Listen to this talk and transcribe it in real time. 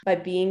by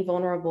being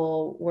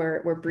vulnerable,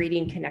 we're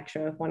breeding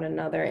connection with one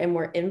another, and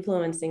we're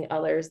influencing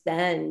others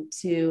then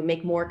to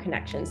make more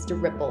connections, to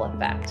ripple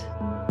effect.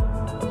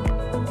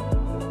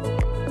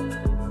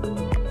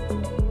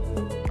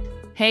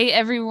 Hey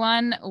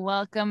everyone,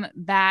 welcome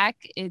back.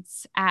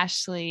 It's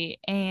Ashley,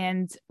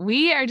 and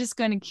we are just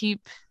going to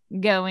keep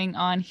going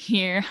on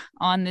here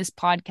on this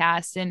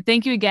podcast. And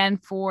thank you again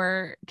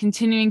for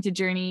continuing to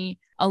journey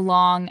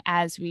along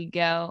as we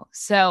go.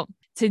 So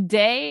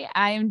today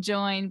I am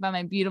joined by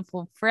my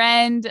beautiful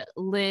friend,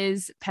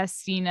 Liz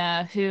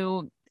Pastina,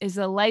 who is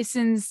a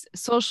licensed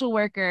social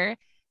worker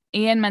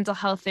and mental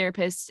health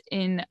therapist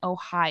in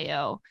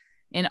Ohio,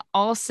 and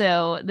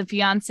also the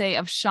fiance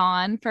of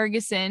Sean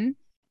Ferguson,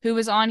 who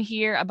was on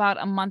here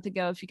about a month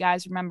ago. If you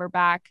guys remember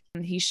back,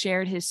 he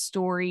shared his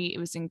story. It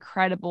was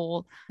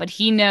incredible, but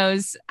he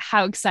knows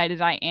how excited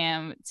I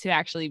am to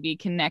actually be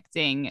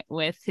connecting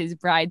with his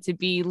bride to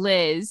be,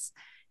 Liz.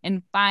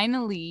 And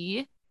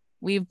finally,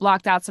 we've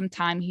blocked out some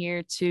time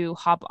here to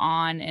hop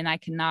on, and I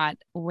cannot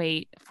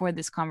wait for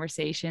this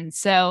conversation.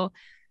 So,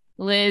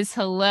 Liz,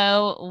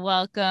 hello,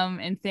 welcome,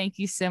 and thank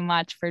you so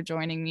much for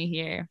joining me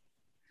here.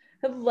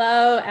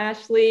 Hello,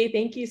 Ashley.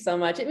 Thank you so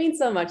much. It means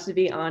so much to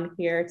be on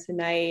here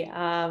tonight.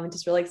 I'm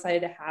just really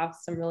excited to have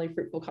some really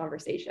fruitful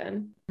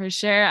conversation. For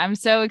sure. I'm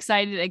so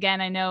excited.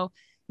 Again, I know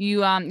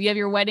you have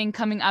your wedding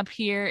coming up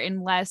here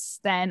in less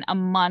than a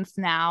month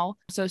now.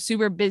 So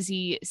super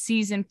busy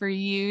season for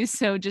you.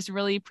 So just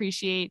really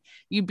appreciate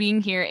you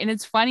being here. And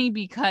it's funny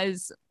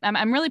because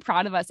I'm really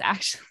proud of us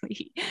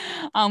actually.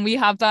 We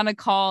hopped on a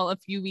call a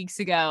few weeks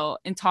ago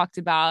and talked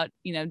about,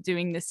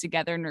 doing this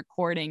together and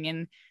recording,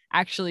 and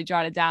actually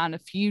jotted down a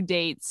few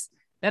dates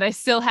that I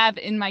still have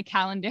in my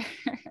calendar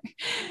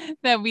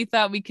that we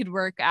thought we could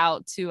work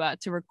out to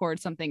record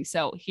something.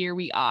 So here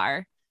we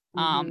are.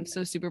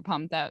 So super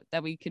pumped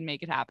that we can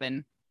make it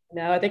happen.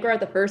 No, I think we're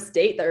at the first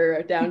date that we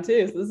wrote down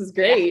too. So this is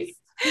great.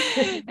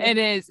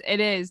 Yes. It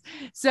is.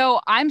 So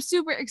I'm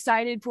super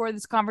excited for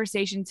this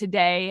conversation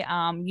today.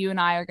 You and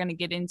I are going to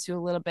get into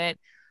a little bit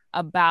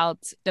about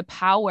the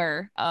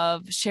power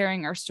of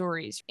sharing our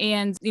stories.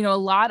 And, a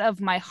lot of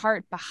my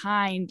heart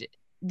behind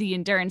the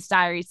Endurance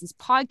Diaries, this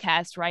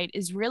podcast, right,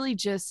 is really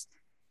just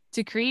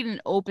to create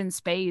an open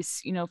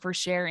space, for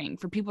sharing,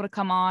 for people to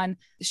come on,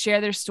 share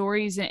their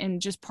stories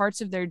and just parts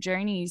of their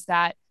journeys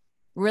that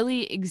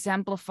really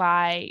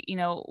exemplify,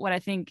 what I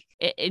think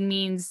it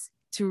means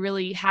to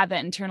really have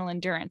that internal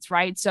endurance,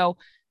 right? So,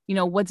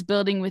 what's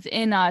building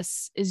within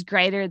us is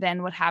greater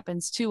than what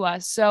happens to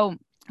us. So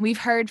we've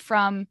heard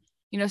from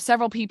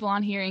several people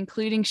on here,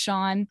 including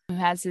Sean, who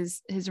has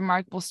his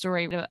remarkable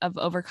story of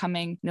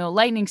overcoming, a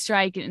lightning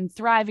strike and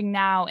thriving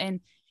now.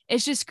 And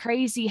it's just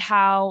crazy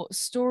how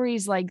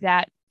stories like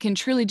that can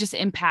truly just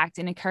impact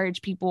and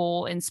encourage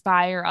people,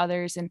 inspire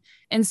others.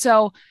 And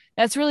so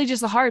that's really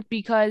just the heart,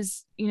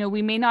 because,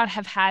 we may not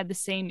have had the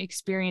same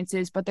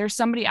experiences, but there's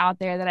somebody out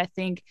there that I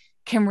think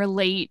can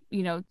relate,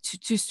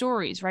 to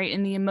stories, right?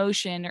 And the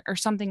emotion or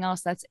something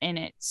else that's in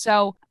it.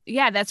 So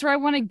yeah, that's where I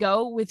want to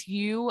go with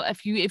you.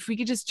 If we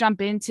could just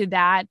jump into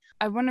that,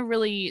 I want to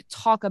really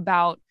talk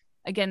about,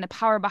 again, the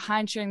power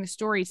behind sharing the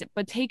stories,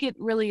 but take it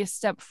really a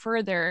step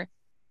further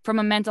from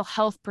a mental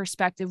health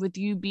perspective with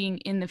you being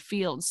in the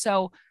field.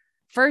 So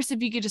first,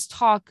 if you could just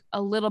talk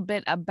a little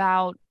bit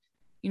about,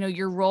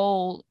 your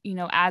role,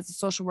 as a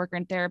social worker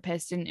and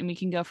therapist, and we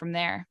can go from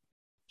there.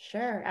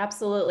 Sure,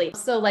 absolutely.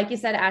 So like you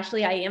said,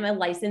 Ashley, I am a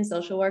licensed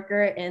social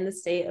worker in the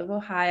state of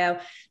Ohio.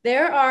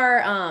 There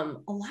are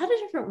a lot of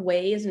different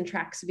ways and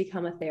tracks to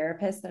become a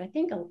therapist that I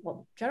think a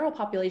general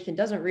population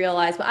doesn't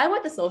realize, but I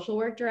went the social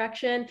work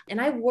direction, and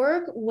I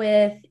work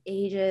with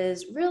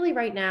ages really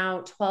right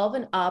now, 12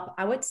 and up.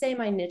 I would say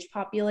my niche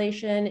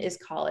population is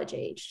college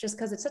age, just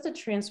because it's such a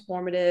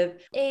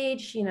transformative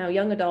age.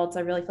 Young adults, I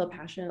really feel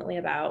passionately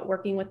about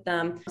working with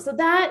them. So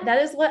that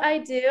is what I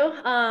do.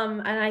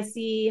 And I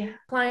see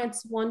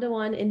clients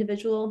one-to-one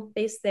individual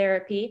based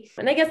therapy.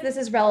 And I guess this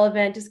is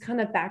relevant, just kind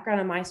of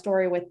background on my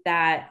story with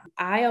that.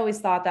 I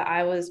always thought that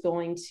I was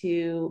going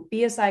to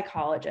be a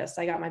psychologist.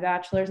 I got my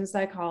bachelor's in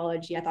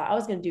psychology. I thought I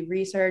was going to do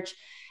research.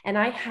 And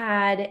I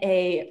had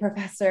a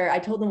professor, I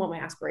told them what my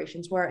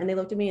aspirations were, and they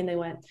looked at me and they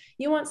went,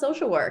 "You want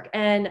social work?"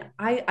 And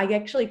I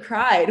actually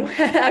cried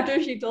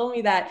after she told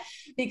me that,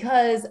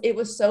 because it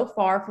was so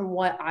far from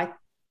what I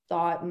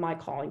thought my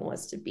calling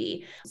was to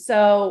be.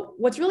 So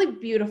what's really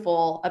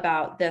beautiful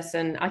about this,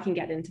 and I can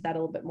get into that a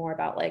little bit more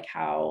about like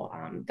how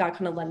God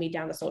kind of led me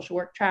down the social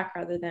work track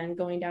rather than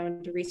going down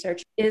into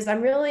research, is I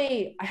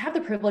have the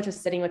privilege of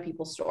sitting with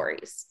people's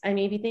stories. I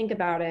mean, if you think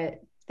about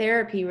it,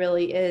 therapy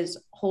really is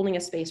holding a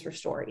space for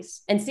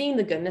stories and seeing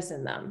the goodness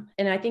in them.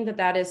 And I think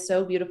that is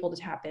so beautiful to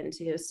tap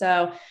into.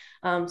 So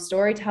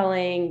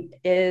storytelling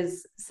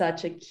is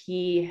such a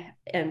key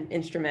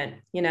instrument,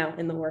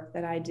 in the work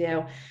that I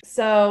do.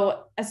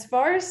 So as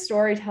far as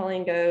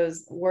storytelling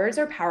goes, words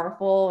are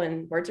powerful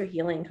and words are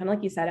healing. Kind of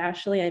like you said,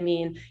 Ashley, I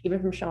mean, even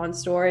from Sean's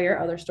story or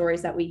other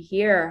stories that we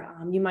hear,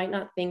 you might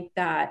not think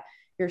that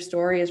your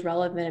story is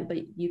relevant, but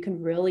you can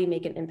really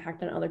make an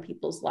impact on other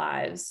people's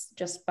lives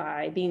just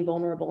by being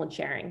vulnerable and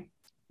sharing.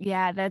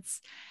 Yeah,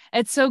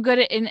 it's so good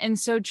and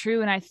so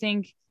true. And I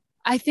think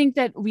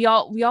that we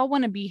all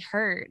want to be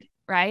heard,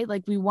 right?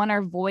 Like we want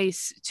our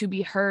voice to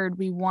be heard.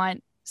 We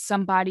want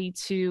somebody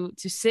to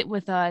sit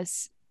with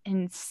us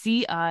and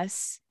see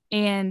us.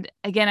 And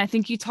again, I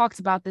think you talked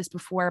about this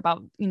before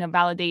about,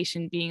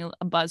 validation being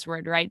a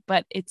buzzword, right?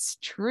 But it's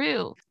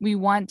true. We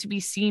want to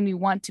be seen, we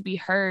want to be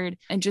heard,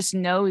 and just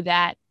know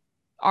that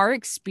our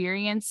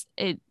experience,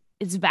 it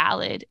is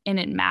valid and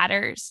it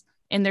matters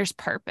and there's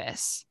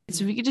purpose.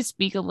 So if we could just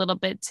speak a little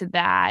bit to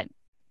that.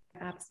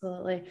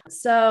 Absolutely.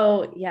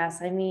 So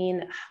yes, I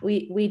mean,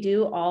 we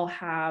do all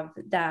have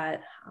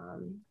that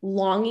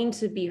longing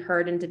to be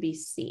heard and to be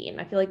seen.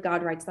 I feel like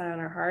God writes that on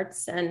our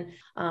hearts, and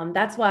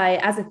that's why,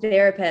 as a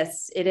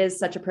therapist, it is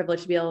such a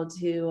privilege to be able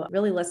to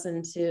really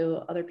listen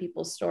to other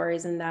people's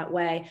stories in that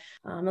way.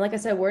 And like I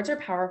said, words are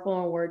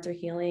powerful and words are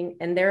healing,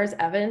 and there is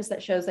evidence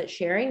that shows that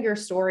sharing your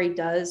story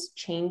does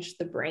change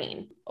the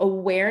brain.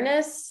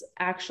 Awareness,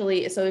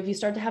 actually, so if you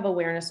start to have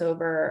awareness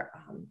over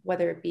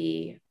whether it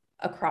be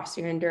a cross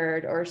you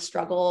endured or a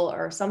struggle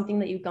or something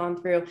that you've gone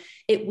through,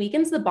 it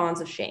weakens the bonds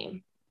of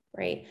shame,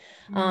 right?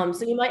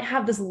 So you might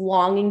have this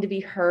longing to be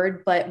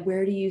heard, but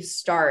where do you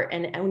start?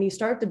 And when you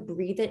start to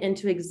breathe it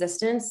into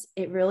existence,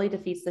 it really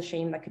defeats the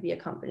shame that could be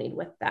accompanied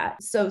with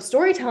that. So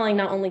storytelling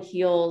not only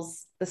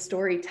heals the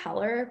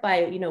storyteller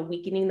by,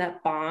 weakening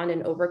that bond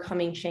and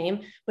overcoming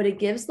shame, but it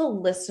gives the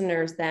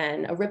listeners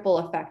then a ripple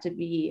effect to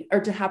be, or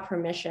to have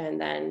permission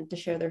then to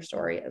share their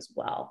story as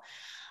well.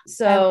 I love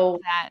So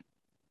that.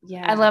 I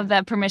yeah. love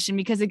that permission,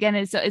 because again,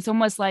 it's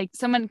almost like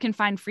someone can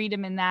find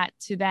freedom in that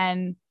to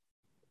then,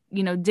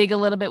 dig a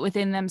little bit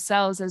within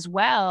themselves as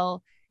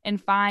well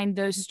and find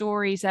those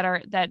stories that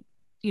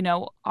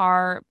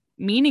are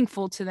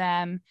meaningful to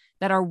them,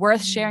 that are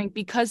worth sharing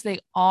because they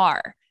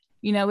are.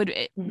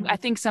 I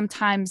think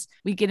sometimes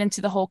we get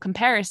into the whole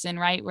comparison,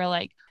 right? We're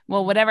like,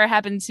 well, whatever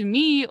happened to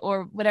me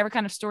or whatever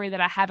kind of story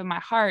that I have in my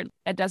heart,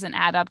 that doesn't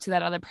add up to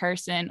that other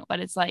person.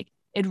 But it's like,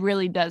 it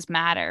really does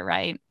matter,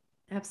 right?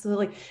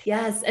 Absolutely.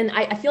 Yes. And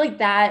I feel like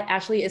that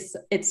actually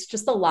it's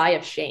just the lie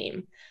of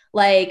shame.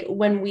 Like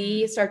when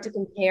we start to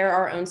compare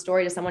our own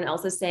story to someone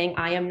else's saying,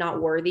 I am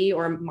not worthy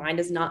or mine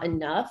is not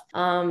enough,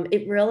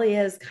 it really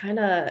is kind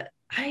of,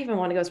 I even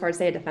want to go as far as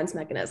say a defense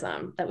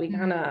mechanism that we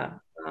kind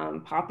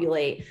of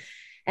populate.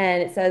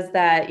 And it says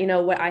that,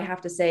 what I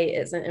have to say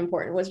isn't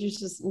important, which is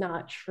just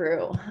not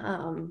true.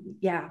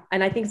 Yeah.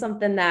 And I think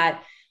something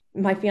that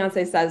my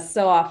fiance says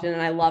so often,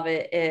 and I love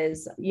it,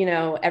 is,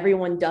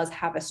 everyone does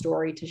have a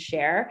story to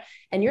share.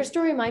 And your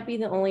story might be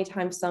the only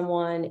time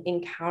someone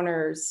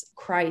encounters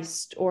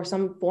Christ or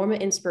some form of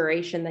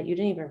inspiration that you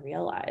didn't even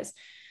realize.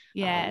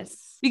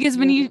 Yes. Because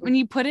when Yeah.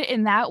 you put it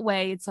in that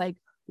way, it's like,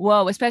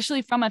 whoa,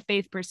 especially from a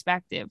faith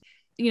perspective,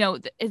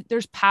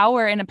 there's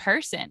power in a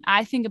person.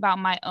 I think about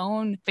my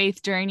own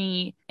faith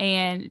journey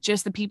and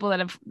just the people that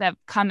have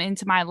come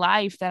into my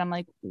life that I'm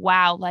like,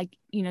 wow, like,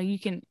 you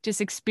can just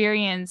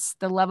experience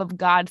the love of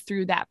God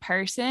through that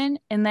person.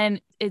 And then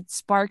it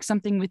sparks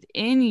something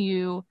within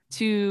you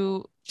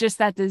to just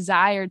that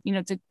desire,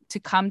 to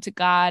come to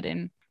God.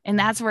 And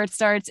that's where it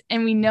starts.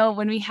 And we know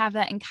when we have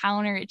that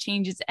encounter, it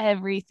changes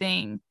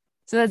everything.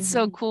 So that's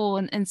so cool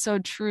and so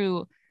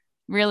true.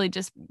 Really,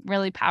 just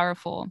really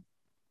powerful.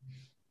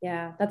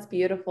 Yeah, that's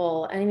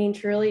beautiful. And I mean,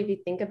 truly, if you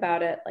think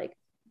about it, like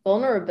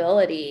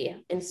vulnerability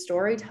in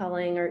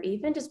storytelling, or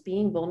even just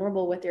being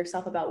vulnerable with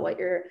yourself about what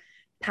your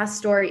past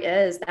story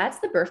is, that's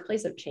the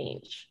birthplace of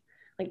change.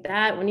 Like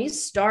that, when you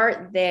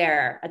start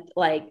there, at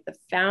like the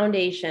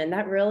foundation,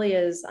 that really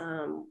is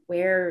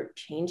where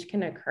change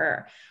can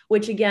occur.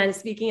 Which, again,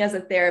 speaking as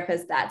a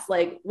therapist, that's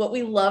like what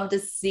we love to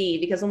see,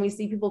 because when we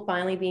see people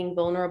finally being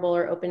vulnerable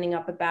or opening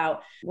up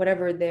about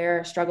whatever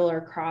their struggle or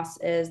cross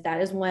is,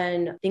 that is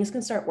when things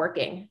can start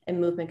working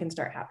and movement can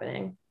start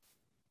happening.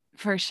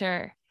 For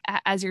sure.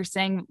 As you're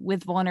saying,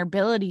 with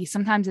vulnerability,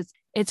 sometimes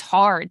it's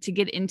hard to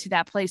get into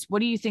that place. What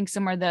do you think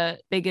some of the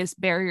biggest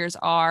barriers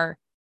are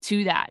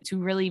to that, to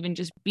really even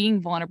just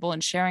being vulnerable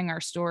and sharing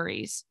our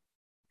stories?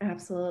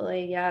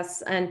 Absolutely.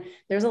 Yes. And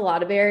there's a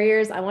lot of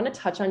barriers. I want to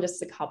touch on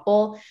just a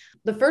couple.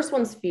 The first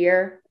one's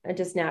fear. And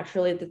just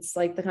naturally, that's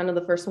like the kind of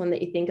the first one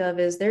that you think of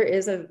is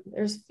there's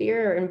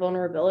fear and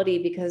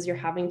vulnerability because you're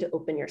having to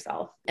open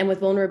yourself. And with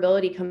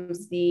vulnerability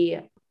comes the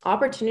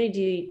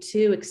opportunity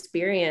to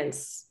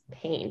experience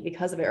pain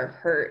because of it, or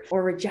hurt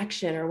or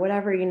rejection or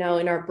whatever, in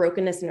our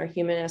brokenness and our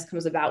humanness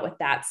comes about with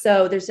that.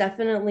 So there's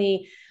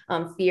definitely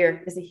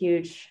fear is a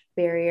huge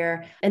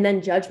barrier. And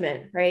then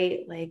judgment, right?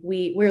 Like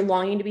we're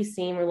longing to be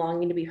seen, we're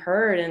longing to be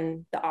heard.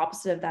 And the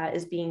opposite of that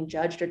is being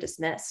judged or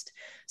dismissed.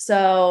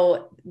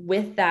 So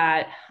with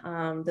that,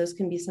 those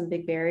can be some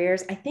big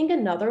barriers. I think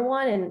another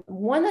one, and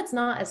one that's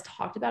not as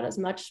talked about as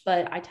much,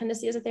 but I tend to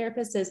see as a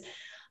therapist, is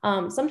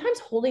sometimes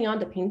holding on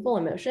to painful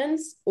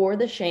emotions or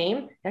the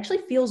shame actually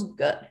feels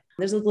good.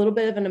 There's a little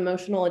bit of an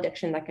emotional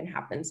addiction that can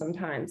happen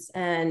sometimes.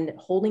 And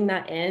holding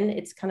that in,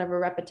 it's kind of a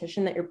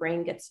repetition that your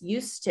brain gets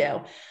used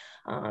to.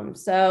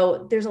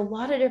 So there's a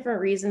lot of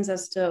different reasons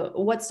as to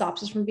what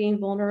stops us from being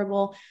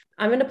vulnerable.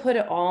 I'm going to put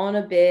it all in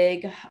a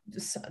big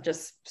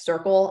just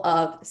circle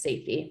of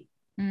safety.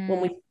 When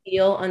Mm. we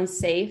feel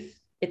unsafe,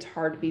 it's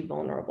hard to be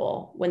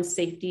vulnerable. When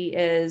safety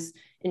is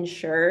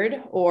ensured,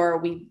 or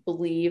we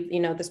believe,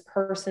 this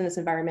person, this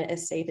environment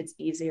is safe, it's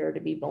easier to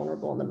be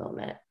vulnerable in the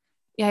moment.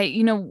 Yeah,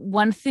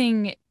 one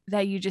thing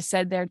that you just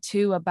said there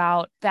too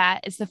about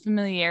that is the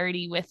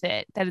familiarity with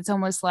it, that it's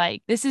almost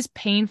like this is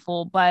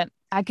painful, but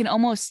I can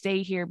almost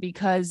stay here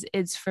because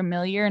it's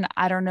familiar. And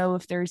I don't know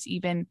if there's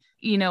even,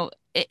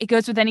 it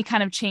goes with any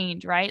kind of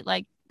change, right?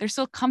 Like there's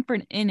still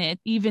comfort in it,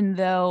 even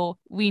though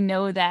we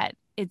know that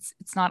it's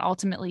not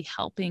ultimately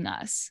helping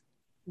us.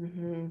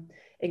 Mm-hmm.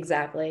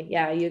 Exactly.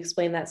 Yeah, you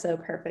explained that so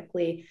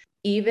perfectly.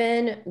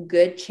 Even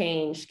good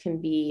change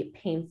can be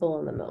painful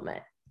in the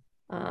moment.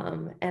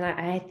 And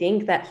I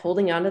think that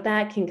holding on to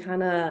that can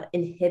kind of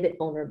inhibit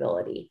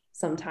vulnerability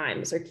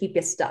sometimes or keep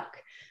you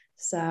stuck.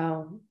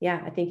 So,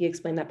 yeah, I think you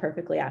explained that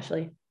perfectly,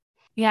 Ashley.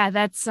 Yeah,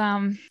 that's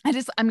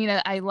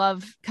I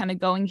love kind of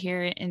going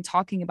here and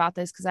talking about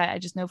this because I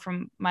just know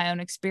from my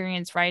own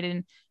experience, right?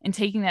 And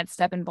taking that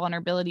step in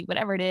vulnerability,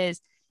 whatever it is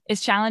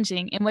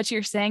challenging. And what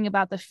you're saying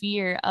about the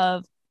fear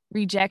of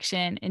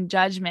rejection and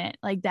judgment,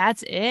 like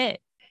that's it.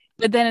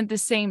 But then at the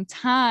same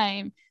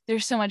time,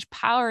 there's so much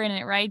power in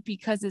it, right?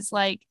 Because it's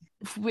like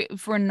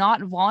if we're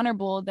not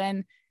vulnerable,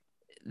 then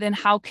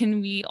how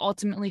can we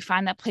ultimately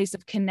find that place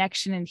of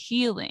connection and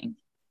healing?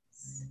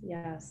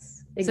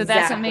 Yes, So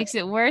that's what exactly. makes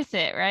it worth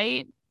it,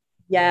 right?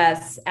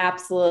 Yes,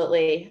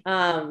 absolutely.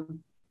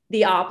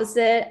 The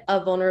opposite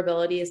of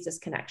vulnerability is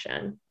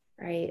disconnection,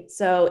 right?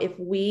 So if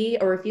we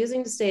are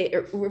refusing to stay,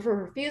 or if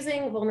we're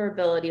refusing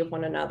vulnerability with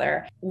one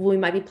another, we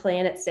might be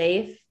playing it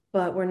safe,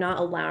 but we're not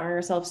allowing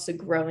ourselves to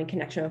grow in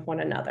connection with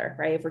one another,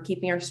 right? If we're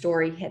keeping our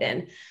story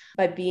hidden,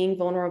 by being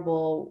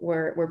vulnerable,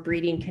 we're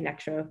breeding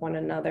connection with one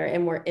another,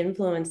 and we're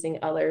influencing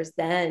others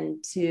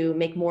then to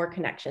make more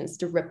connections,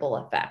 to ripple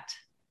effect.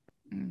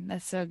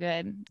 That's so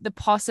good. The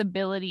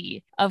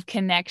possibility of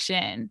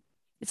connection.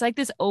 It's like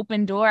this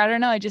open door. I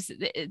don't know.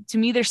 To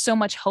me, there's so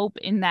much hope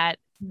in that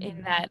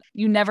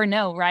you never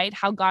know, right?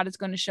 How God is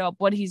going to show up,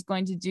 what he's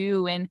going to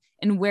do and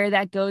where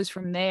that goes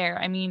from there.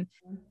 I mean,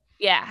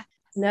 yeah.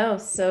 No,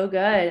 so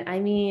good. I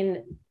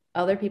mean,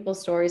 other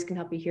people's stories can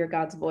help you hear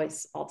God's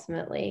voice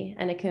ultimately,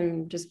 and it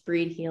can just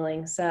breed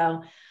healing.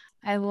 So,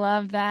 I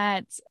love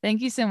that.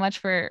 Thank you so much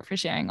for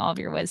sharing all of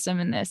your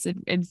wisdom in this.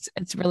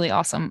 It's really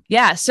awesome.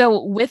 Yeah.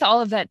 So with all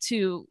of that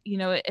too,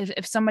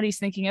 if somebody's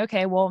thinking,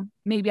 okay, well,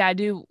 maybe I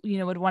do,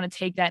 would want to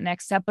take that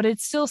next step, but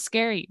it's still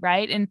scary,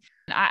 right? And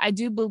I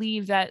do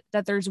believe that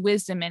there's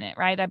wisdom in it,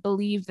 right? I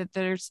believe that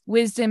there's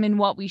wisdom in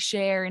what we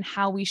share and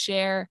how we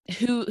share,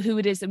 who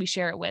it is that we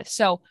share it with.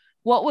 So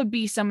what would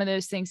be some of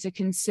those things to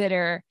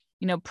consider,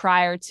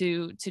 prior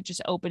to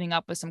just opening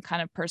up with some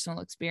kind of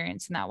personal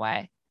experience in that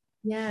way?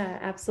 yeah,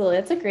 absolutely.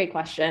 That's a great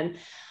question.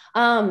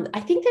 I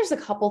think there's a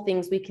couple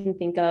things we can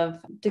think of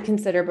to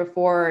consider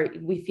before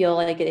we feel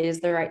like it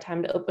is the right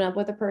time to open up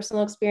with a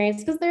personal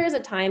experience, because there is a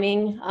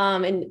timing,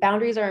 and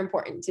boundaries are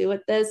important too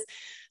with this.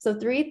 So,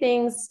 three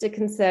things to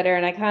consider,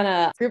 and I kind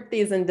of group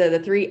these into the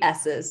three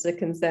S's to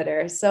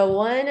consider. So,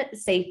 one,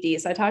 safety.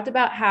 So, I talked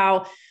about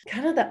how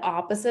kind of the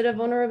opposite of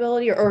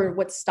vulnerability, or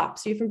what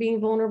stops you from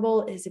being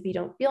vulnerable, is if you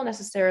don't feel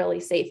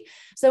necessarily safe.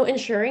 So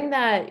ensuring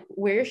that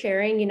where you're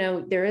sharing,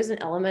 there is an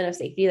element of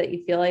safety, that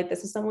you feel like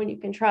this is someone you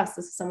can trust,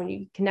 this is someone you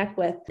can connect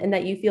with, and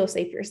that you feel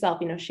safe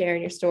yourself, sharing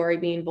your story,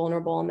 being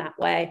vulnerable in that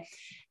way.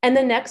 And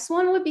the next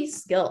one would be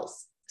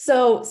skills.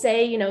 So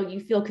say, you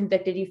feel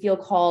convicted, you feel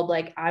called,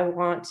 like, I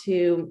want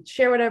to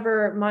share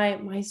whatever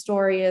my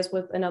story is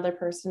with another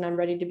person. I'm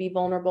ready to be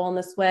vulnerable in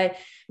this way.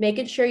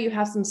 Making sure you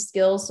have some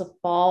skills to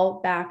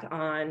fall back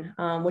on,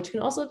 which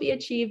can also be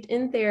achieved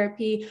in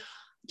therapy,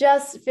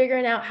 just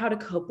figuring out how to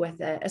cope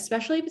with it,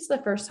 especially if it's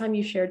the first time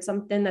you shared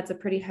something that's a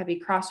pretty heavy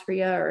cross for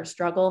you or a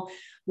struggle.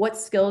 What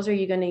skills are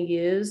you going to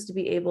use to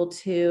be able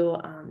to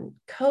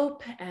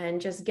cope and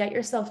just get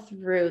yourself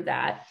through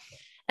that?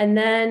 And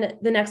then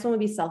the next one would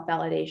be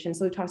self-validation.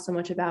 So we've talked so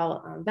much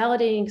about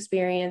validating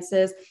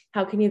experiences.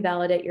 How can you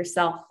validate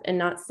yourself and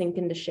not sink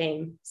into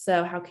shame?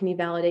 So how can you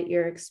validate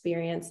your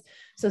experience?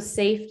 So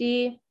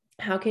safety,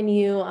 how can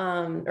you,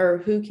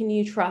 or who can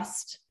you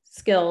trust?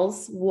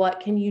 Skills, what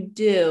can you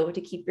do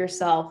to keep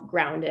yourself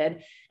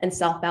grounded? And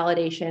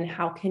self-validation,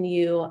 how can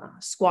you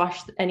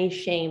squash any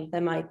shame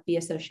that might be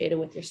associated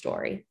with your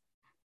story?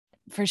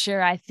 For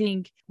sure. I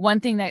think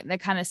one thing that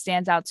kind of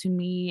stands out to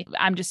me,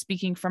 I'm just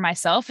speaking for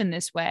myself in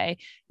this way,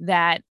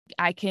 that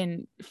I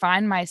can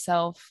find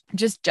myself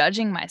just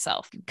judging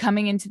myself,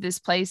 coming into this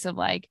place of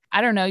like,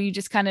 I don't know, you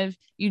just kind of,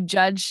 you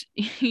judge,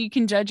 you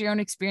can judge your own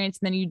experience,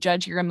 and then you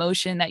judge your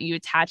emotion that you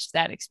attach to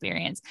that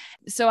experience.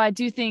 So I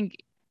do think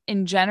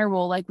in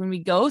general, like when we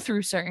go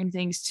through certain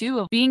things too,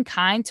 of being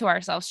kind to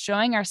ourselves,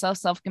 showing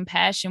ourselves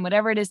self-compassion,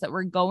 whatever it is that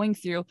we're going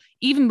through,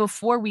 even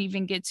before we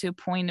even get to a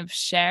point of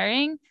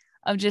sharing,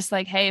 of just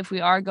like, hey, if we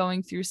are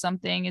going through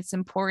something, it's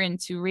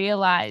important to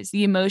realize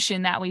the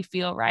emotion that we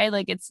feel, right?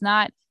 Like it's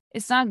not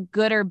it's not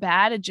good or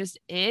bad. It just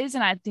is.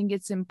 And I think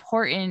it's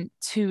important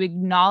to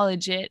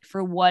acknowledge it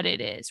for what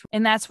it is.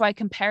 And that's why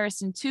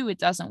comparison too, it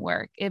doesn't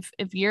work. If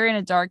you're in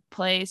a dark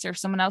place or if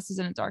someone else is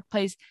in a dark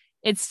place,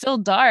 it's still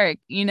dark,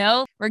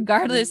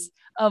 regardless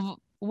of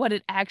what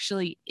it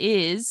actually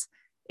is,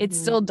 it's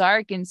still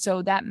dark. And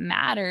so that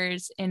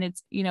matters. And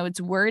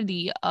it's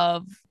worthy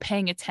of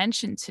paying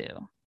attention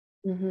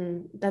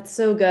to. That's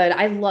so good.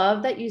 I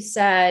love that you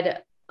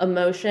said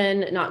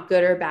emotion, not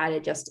good or bad,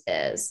 it just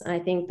is. And I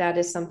think that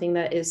is something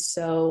that is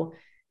so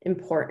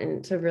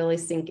important to really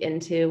sink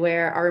into,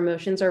 where our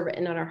emotions are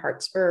written on our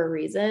hearts for a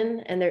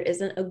reason. And there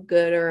isn't a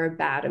good or a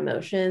bad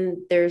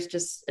emotion. There's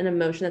just an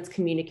emotion that's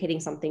communicating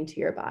something to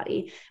your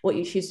body. What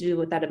you choose to do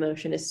with that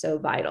emotion is so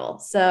vital.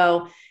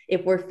 So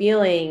if we're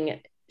feeling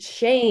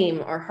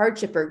shame or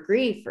hardship or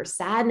grief or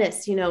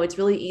sadness, it's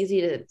really easy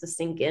to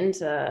sink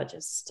into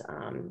just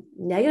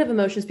negative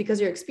emotions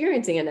because you're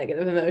experiencing a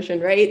negative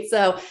emotion, right?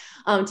 So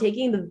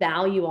taking the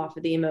value off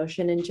of the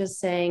emotion and just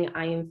saying,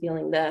 I am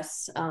feeling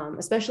this,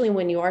 especially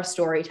when you are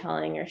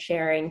storytelling or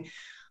sharing,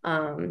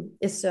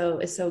 is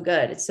so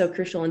good. It's so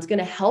crucial, and it's going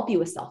to help you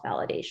with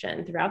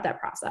self-validation throughout that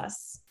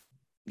process.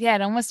 Yeah,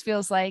 it almost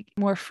feels like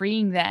more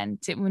freeing then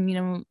to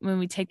when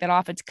we take that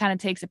off, it kind of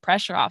takes the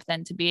pressure off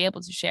then to be able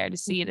to share, to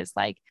see it as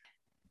like,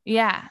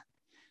 yeah.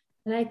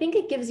 And I think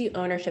it gives you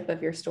ownership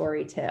of your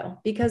story too,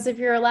 because if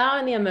you're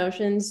allowing the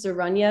emotions to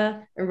run you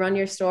and run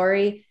your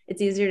story,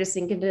 it's easier to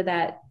sink into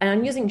that. And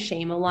I'm using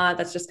shame a lot.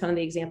 That's just kind of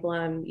the example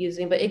I'm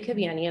using, but it could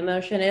be any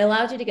emotion. It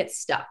allows you to get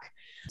stuck.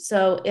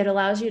 So it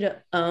allows you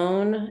to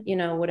own,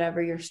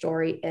 whatever your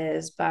story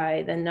is,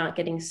 by then not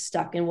getting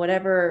stuck in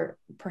whatever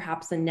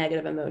perhaps the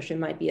negative emotion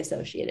might be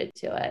associated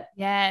to it.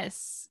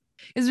 Yes.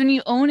 Because when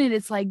you own it,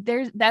 it's like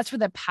that's where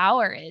the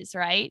power is,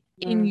 right?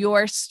 In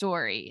your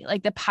story.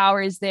 Like the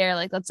power is there.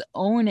 Like, let's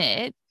own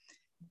it,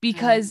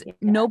 because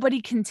nobody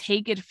can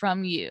take it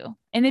from you.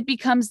 And it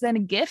becomes then a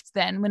gift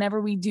then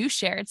whenever we do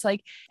share. It's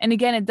like, and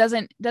again, it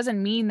doesn't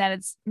mean that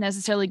it's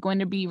necessarily going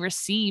to be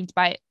received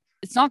by,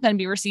 it's not going to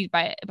be received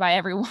by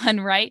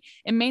everyone, right?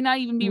 It may not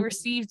even be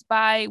received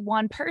by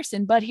one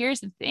person, but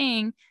here's the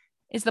thing,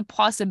 is the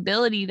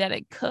possibility that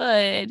it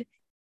could,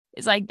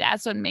 is like,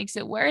 that's what makes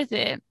it worth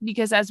it.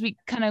 Because as we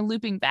kind of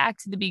looping back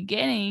to the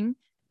beginning,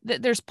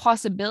 that there's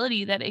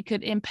possibility that it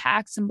could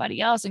impact somebody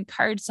else,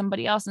 encourage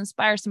somebody else,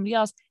 inspire somebody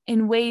else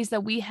in ways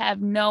that we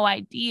have no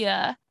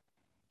idea.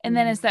 And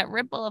then it's that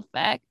ripple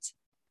effect.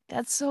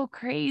 That's so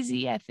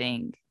crazy, I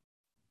think.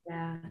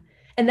 Yeah.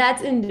 And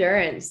that's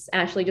endurance,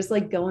 Ashley, just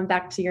like going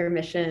back to your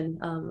mission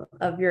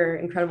of your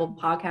incredible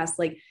podcast,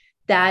 like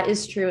that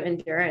is true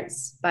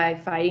endurance, by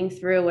fighting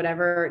through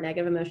whatever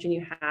negative emotion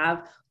you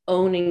have,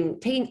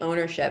 taking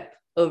ownership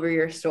over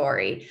your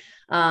story,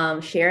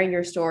 sharing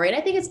your story. And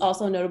I think it's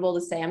also notable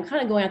to say, I'm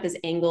kind of going at this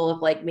angle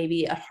of like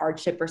maybe a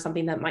hardship or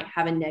something that might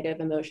have a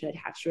negative emotion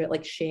attached to it,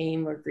 like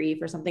shame or grief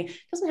or something. It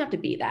doesn't have to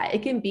be that.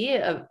 It can be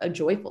a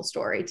joyful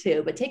story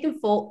too, but taking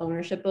full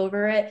ownership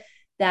over it,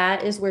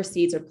 that is where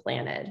seeds are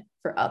planted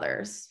for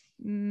others.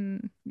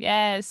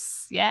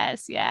 Yes.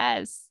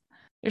 There's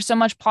so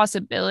much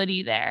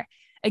possibility there.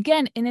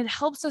 Again, and it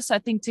helps us, I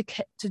think,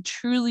 to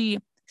truly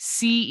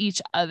see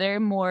each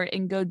other more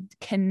and go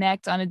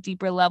connect on a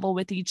deeper level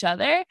with each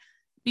other,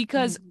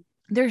 because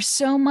there's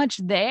so much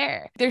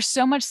there. There's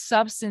so much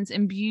substance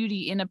and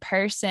beauty in a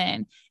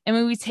person. And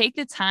when we take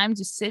the time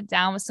to sit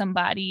down with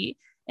somebody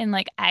and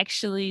like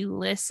actually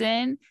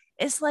listen,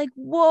 it's like,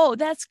 whoa,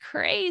 that's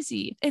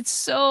crazy. It's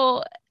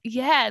so,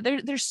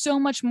 there's so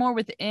much more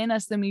within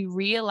us than we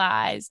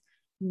realize.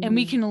 And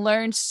we can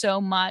learn so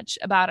much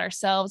about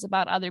ourselves,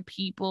 about other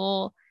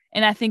people.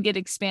 And I think it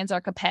expands our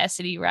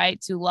capacity,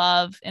 right, to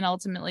love. And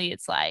ultimately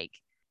it's like,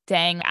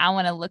 dang, I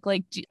want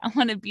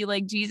to be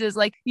like Jesus,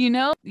 like,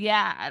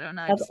 I don't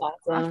know. That's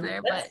awesome.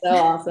 That's so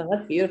awesome.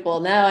 That's beautiful.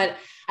 No, and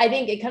I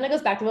think it kind of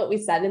goes back to what we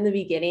said in the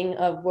beginning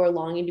of, we're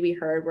longing to be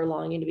heard, we're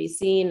longing to be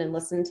seen and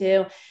listened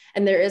to.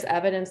 And there is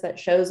evidence that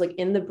shows like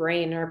in the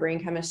brain, our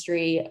brain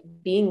chemistry,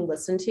 being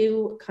listened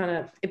to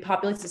it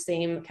populates the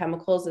same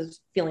chemicals as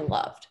feeling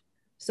loved.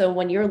 So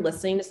when you're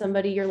listening to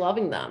somebody, you're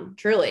loving them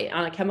truly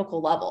on a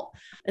chemical level.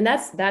 And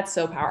that's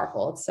so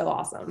powerful. It's so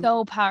awesome.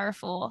 So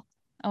powerful.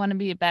 I want to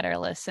be a better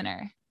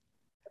listener.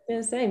 I was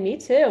gonna say, me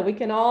too. We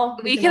can all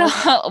be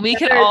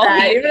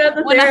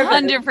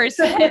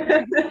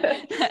 100%.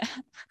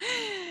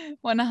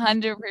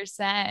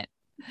 100%.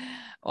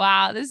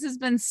 Wow, this has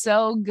been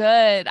so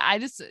good.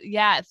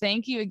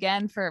 Thank you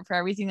again for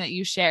everything that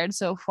you shared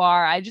so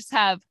far. I just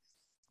have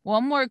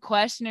one more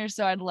question or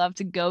so I'd love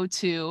to go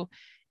to.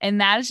 And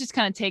that is just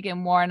kind of taking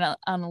more on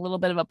a little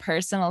bit of a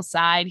personal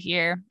side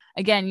here.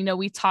 Again,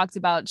 we talked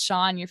about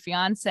Sean, your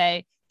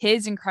fiance,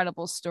 his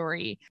incredible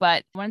story,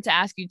 but I wanted to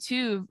ask you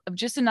too, of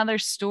just another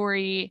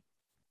story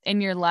in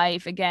your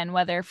life, again,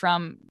 whether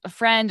from a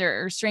friend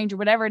or stranger,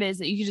 whatever it is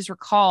that you can just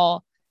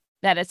recall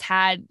that has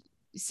had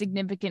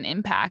significant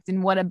impact,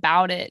 and what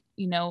about it,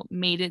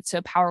 made it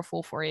so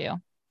powerful for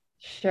you?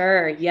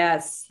 Sure.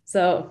 Yes.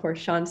 So of course,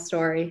 Sean's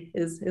story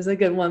is a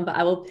good one, but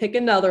I will pick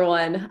another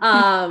one.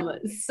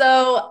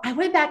 So I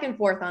went back and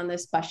forth on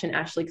this question,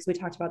 Ashley, because we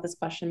talked about this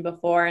question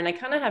before, and I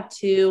kind of have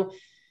two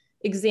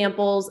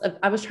examples of,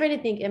 I was trying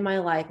to think in my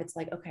life, it's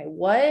like, okay,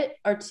 what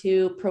are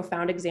two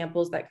profound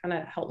examples that kind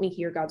of help me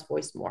hear God's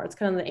voice more? It's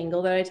kind of the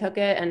angle that I took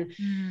it. And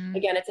Mm.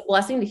 again, it's a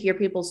blessing to hear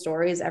people's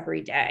stories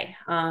every day.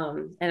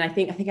 And I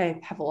think I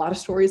have a lot of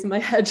stories in my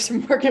head just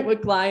from working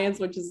with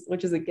clients, which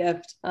is a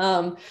gift.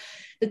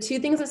 The two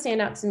things that stand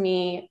out to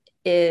me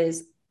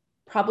is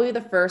probably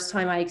the first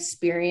time I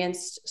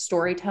experienced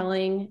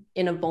storytelling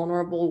in a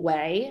vulnerable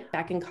way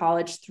back in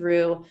college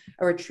through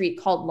a retreat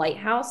called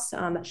Lighthouse,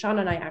 that Sean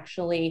and I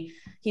actually,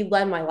 he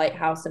led my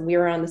Lighthouse and we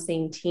were on the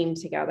same team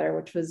together,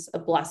 which was a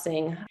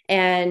blessing.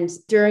 And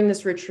during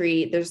this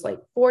retreat, there's like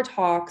 4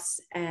 talks,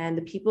 and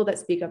the people that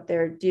speak up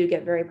there do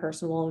get very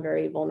personal and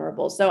very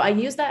vulnerable. So I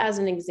use that as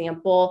an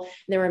example.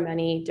 There were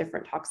many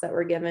different talks that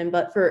were given,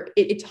 but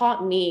it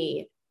taught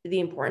me the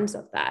importance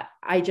of that.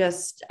 I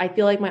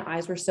feel like my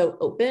eyes were so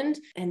opened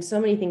and so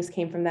many things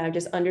came from that of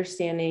just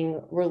understanding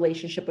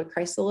relationship with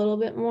Christ a little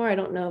bit more. I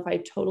don't know if I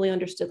totally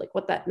understood like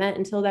what that meant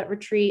until that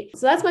retreat.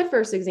 So that's my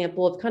first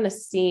example of kind of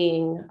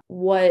seeing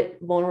what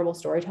vulnerable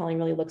storytelling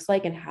really looks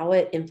like and how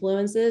it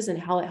influences and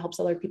how it helps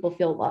other people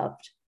feel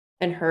loved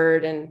and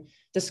heard and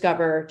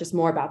discover just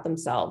more about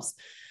themselves.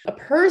 A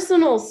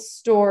personal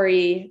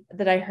story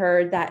that I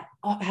heard that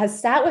has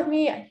sat with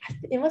me,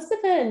 it must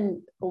have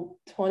been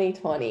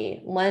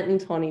 2020, Lent in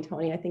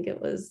 2020. I think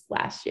it was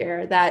last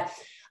year that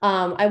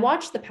I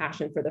watched The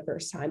Passion for the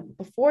first time.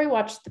 Before I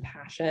watched The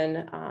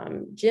Passion,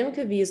 Jim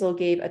Caviezel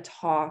gave a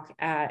talk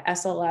at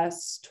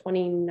SLS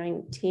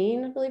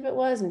 2019, I believe it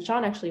was. And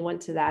Sean actually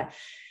went to that.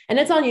 And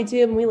it's on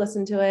YouTube and we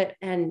listened to it.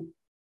 And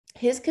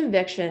his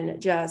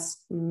conviction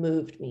just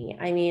moved me.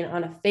 I mean,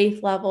 on a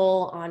faith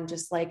level, on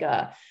just like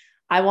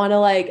I want to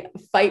like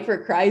fight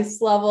for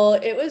Christ level.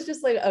 It was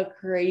just like a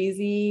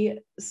crazy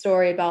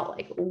story about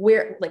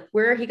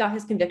where he got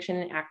his conviction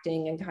in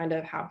acting and kind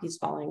of how he's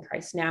following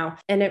Christ now.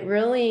 And it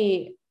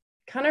really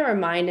kind of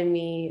reminded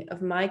me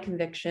of my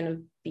conviction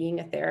of being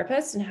a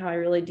therapist and how I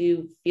really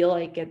do feel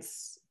like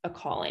it's a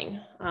calling.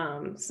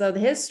 So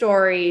his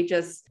story it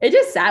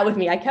just sat with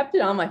me. I kept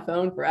it on my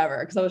phone forever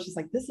because I was just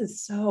like, this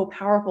is so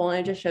powerful. And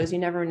it just shows you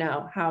never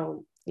know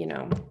how,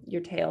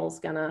 your tale's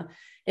gonna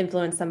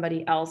influence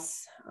somebody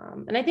else.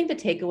 And I think the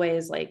takeaway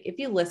is like, if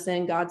you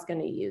listen, God's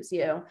going to use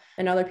you,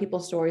 and other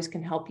people's stories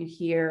can help you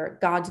hear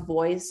God's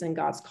voice and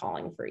God's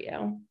calling for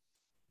you.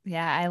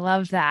 Yeah, I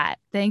love that.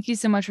 Thank you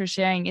so much for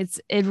sharing.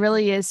 It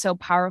really is so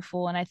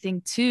powerful. And I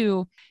think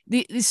too,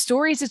 the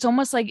stories, it's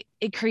almost like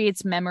it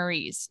creates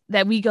memories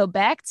that we go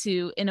back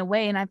to in a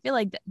way. And I feel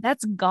like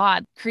that's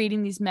God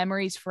creating these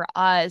memories for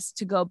us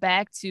to go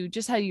back to,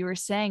 just how you were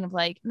saying, of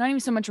like, not even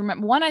so much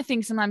remember. One, I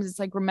think sometimes it's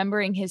like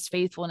remembering his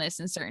faithfulness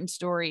in certain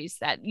stories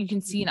that you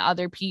can see in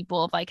other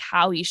people, of like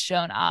how he's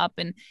shown up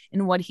and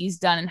what he's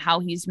done and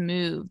how he's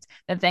moved,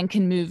 that then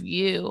can move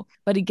you.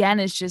 But again,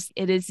 it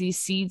is these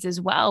seeds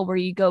as well, where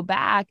you go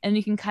back and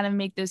you can kind of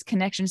make those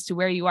connections to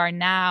where you are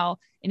now.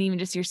 And even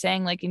just you're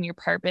saying like in your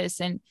purpose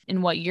and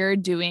in what you're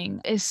doing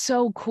is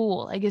so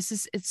cool. I guess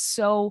it's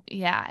so,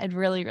 yeah, it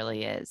really,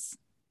 really is.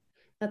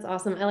 That's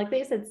awesome. I like that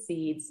you said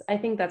seeds. I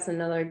think that's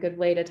another good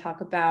way to talk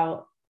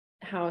about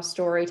how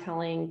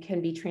storytelling can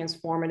be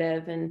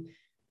transformative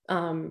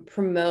and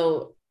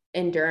promote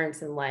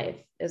endurance in life,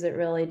 as it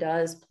really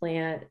does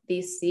plant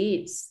these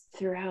seeds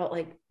throughout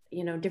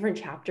different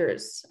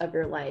chapters of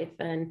your life.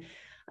 And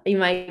you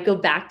might go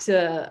back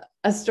to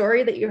a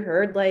story that you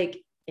heard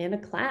like in a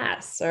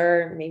class,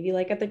 or maybe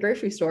like at the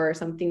grocery store, or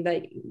something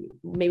that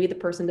maybe the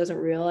person doesn't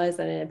realize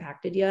that it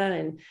impacted you.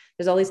 And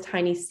there's all these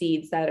tiny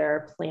seeds that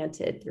are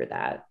planted through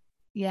that.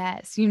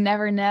 Yes, you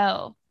never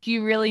know.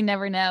 You really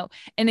never know.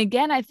 And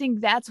again, I think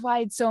that's why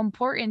it's so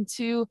important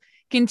to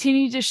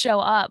continue to show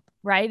up,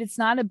 right? It's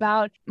not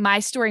about my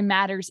story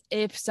matters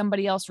if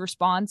somebody else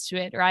responds to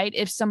it, right?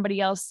 If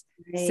somebody else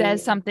says Right.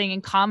 something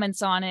and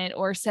comments on it,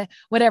 or say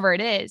whatever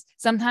it is.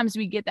 Sometimes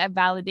we get that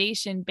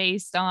validation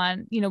based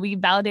on, we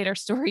validate our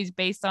stories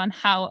based on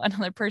how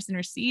another person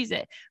receives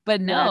it. But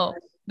Yeah. no,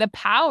 the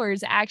power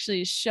is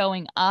actually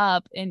showing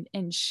up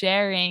and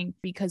sharing,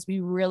 because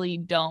we really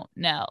don't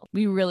know.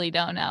 We really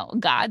don't know.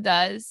 God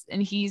does.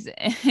 And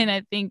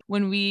I think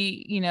when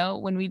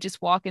we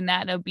just walk in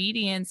that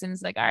obedience and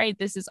it's like, all right,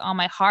 this is on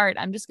my heart,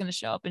 I'm just going to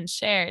show up and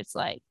share. It's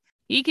like,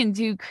 he can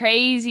do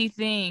crazy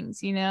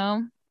things.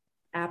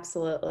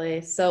 Absolutely.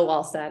 So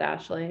well said,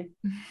 Ashley.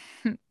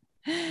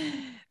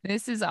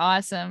 This is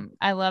awesome.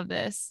 I love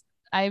this.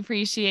 I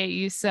appreciate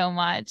you so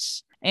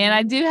much. And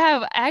I do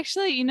have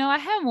actually, I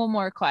have one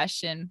more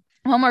question.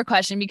 One more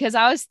question, because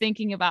I was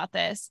thinking about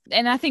this.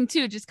 And I think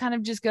too, it just kind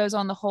of just goes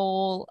on the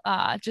whole,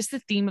 just the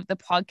theme of the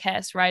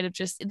podcast, right? Of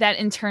just that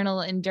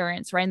internal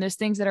endurance, right? And those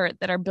things that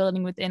are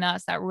building within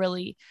us that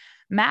really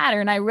matter.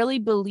 And I really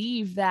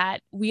believe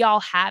that we all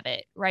have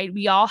it, right?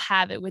 We all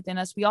have it within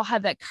us. We all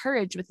have that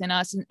courage within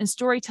us. And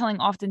storytelling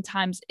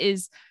oftentimes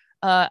is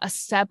a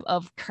step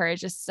of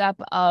courage, a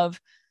step of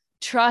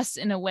trust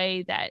in a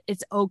way that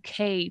it's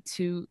okay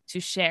to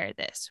share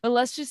this. But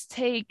let's just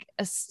take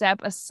a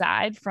step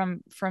aside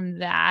from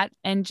that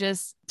and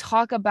just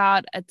talk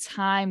about a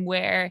time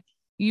where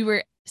you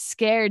were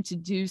scared to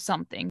do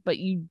something, but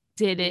you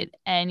did it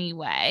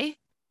anyway.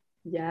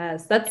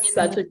 Yes, that's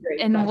such And, a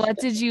great and question. what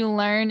did you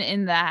learn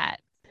in that?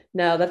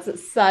 No,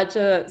 that's such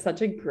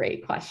a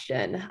great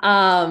question.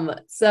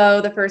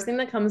 So the first thing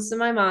that comes to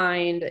my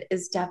mind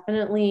is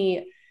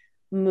definitely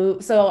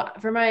move. So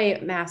for my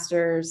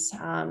master's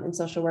in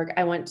social work,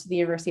 I went to the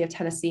University of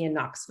Tennessee in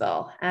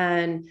Knoxville,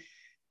 and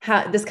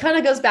this kind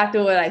of goes back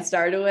to what I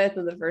started with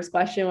in the first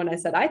question when I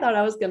said I thought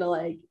I was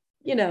gonna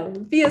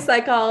be a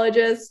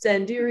psychologist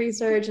and do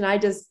research, and I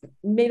just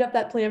made up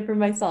that plan for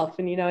myself,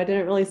 and I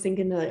didn't really sink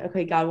into like,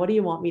 okay, God, what do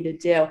you want me to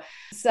do?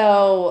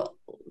 So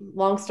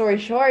long story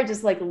short,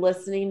 just like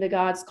listening to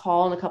God's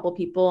call and a couple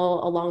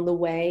people along the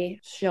way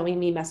showing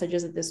me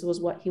messages that this was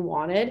what he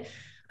wanted.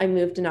 I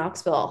moved to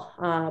Knoxville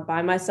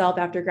by myself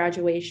after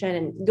graduation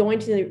and going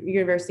to the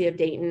University of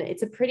Dayton.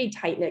 It's a pretty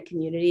tight knit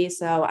community.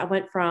 So I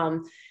went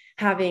from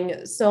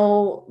having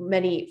so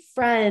many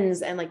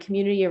friends and like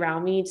community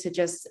around me to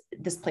just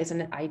this place,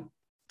 and I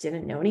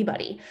didn't know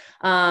anybody.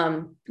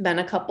 Then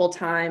a couple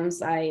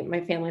times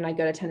my family and I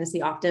go to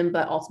Tennessee often,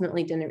 but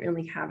ultimately didn't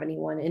really have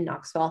anyone in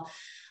Knoxville.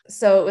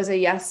 So it was a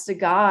yes to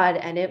God,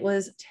 and it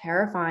was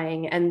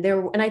terrifying. And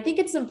I think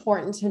it's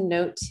important to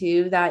note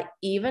too, that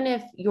even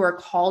if you're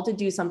called to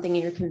do something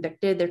and you're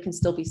convicted, there can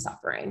still be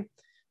suffering,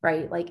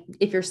 right? Like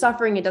if you're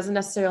suffering, it doesn't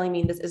necessarily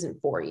mean this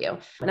isn't for you.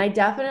 And I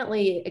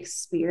definitely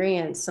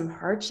experienced some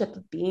hardship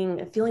of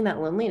feeling that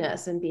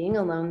loneliness and being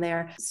alone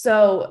there.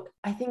 So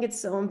I think it's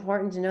so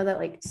important to know that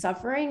like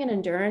suffering and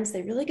endurance,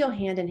 they really go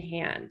hand in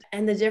hand.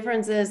 And the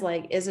difference is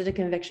like, is it a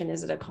conviction?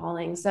 Is it a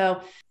calling?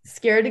 So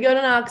scared to go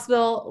to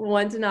Knoxville,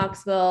 went to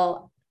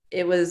Knoxville.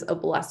 It was a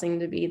blessing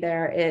to be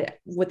there.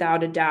 It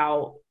without a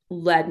doubt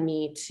led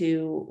me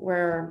to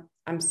where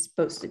I'm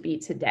supposed to be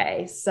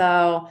today.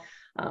 So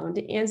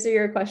to answer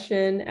your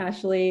question,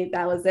 Ashley,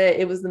 that was it.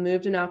 It was the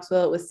move to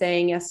Knoxville. It was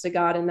saying yes to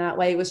God in that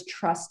way. It was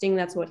trusting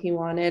that's what he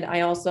wanted.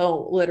 I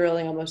also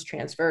literally almost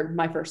transferred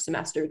my first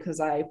semester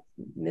because I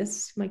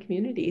missed my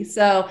community.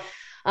 So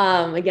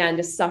again,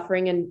 just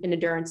suffering and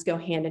endurance go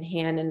hand in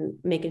hand, and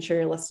making sure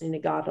you're listening to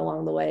God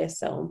along the way is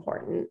so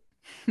important.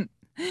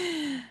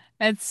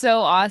 That's so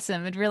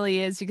awesome. It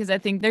really is, because I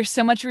think there's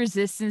so much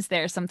resistance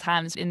there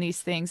sometimes in these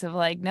things of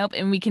like, nope.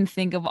 And we can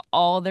think of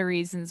all the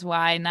reasons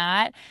why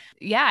not.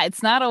 Yeah,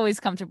 it's not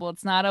always comfortable.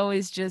 It's not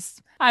always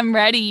just, I'm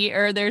ready,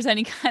 or there's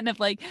any kind of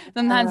like,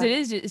 sometimes it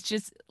is, it's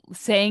just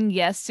saying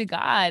yes to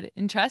God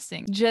and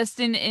trusting.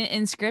 Just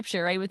in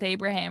scripture, right? With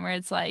Abraham, where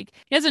it's like,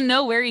 he doesn't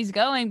know where he's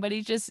going, but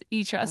he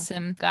trusts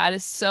him. God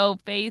is so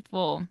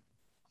faithful.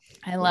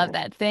 I love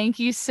Yeah. that. Thank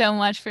you so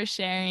much for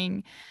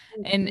sharing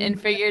and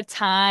for your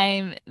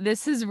time.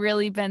 This has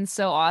really been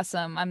so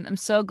awesome. I'm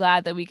so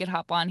glad that we could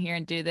hop on here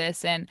and do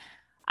this. And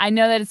I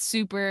know that it's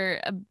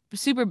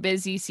super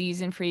busy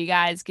season for you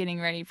guys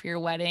getting ready for your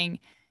wedding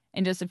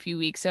in just a few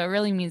weeks. So it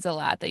really means a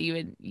lot that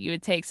you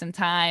would take some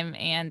time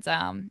and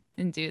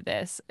do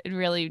this. It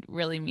really,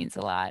 really means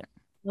a lot.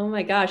 Oh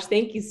my gosh,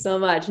 thank you so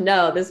much.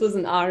 No, this was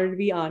an honor to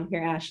be on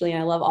here, Ashley.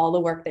 I love all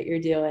the work that you're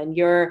doing.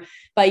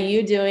 By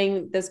you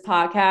doing this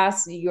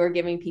podcast, you're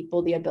giving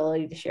people the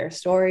ability to share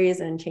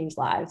stories and change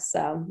lives.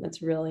 So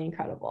that's really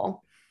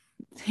incredible.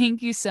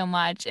 Thank you so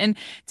much. And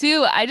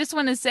two, I just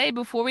want to say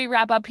before we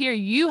wrap up here,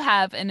 you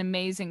have an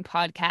amazing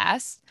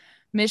podcast,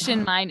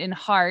 Mission, Mind, and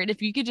Heart.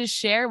 If you could just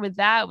share with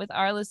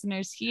our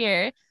listeners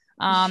here,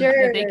 that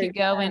Sure. they could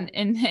go Yeah.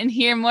 and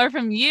hear more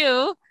from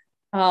you.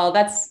 Oh,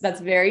 that's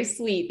very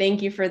sweet.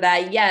 Thank you for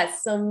that.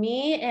 Yes. So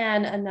me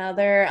and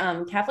another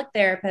Catholic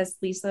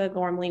therapist, Lisa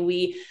Gormley,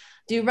 we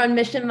do run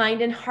Mission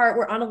Mind and Heart.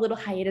 We're on a little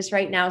hiatus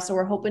right now, so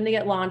we're hoping to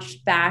get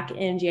launched back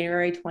in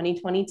January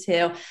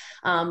 2022.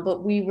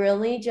 But we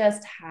really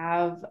just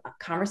have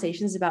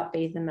conversations about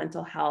faith and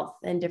mental health,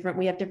 and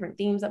we have different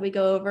themes that we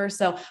go over.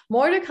 So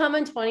more to come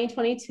in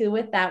 2022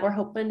 with that. We're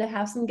hoping to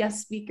have some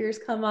guest speakers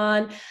come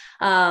on.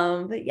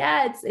 But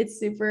yeah, it's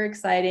super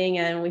exciting,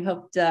 and we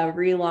hope to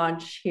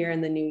relaunch here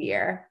in the new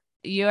year.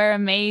 You're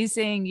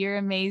amazing. You're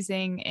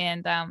amazing.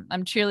 And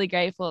I'm truly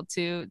grateful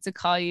to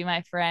call you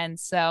my friend.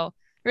 So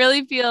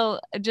really feel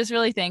just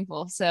really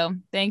thankful. So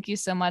thank you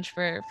so much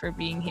for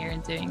being here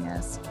and doing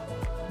this.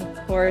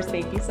 Of course.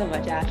 Thank you so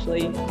much,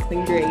 Ashley. It's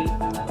been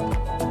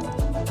great.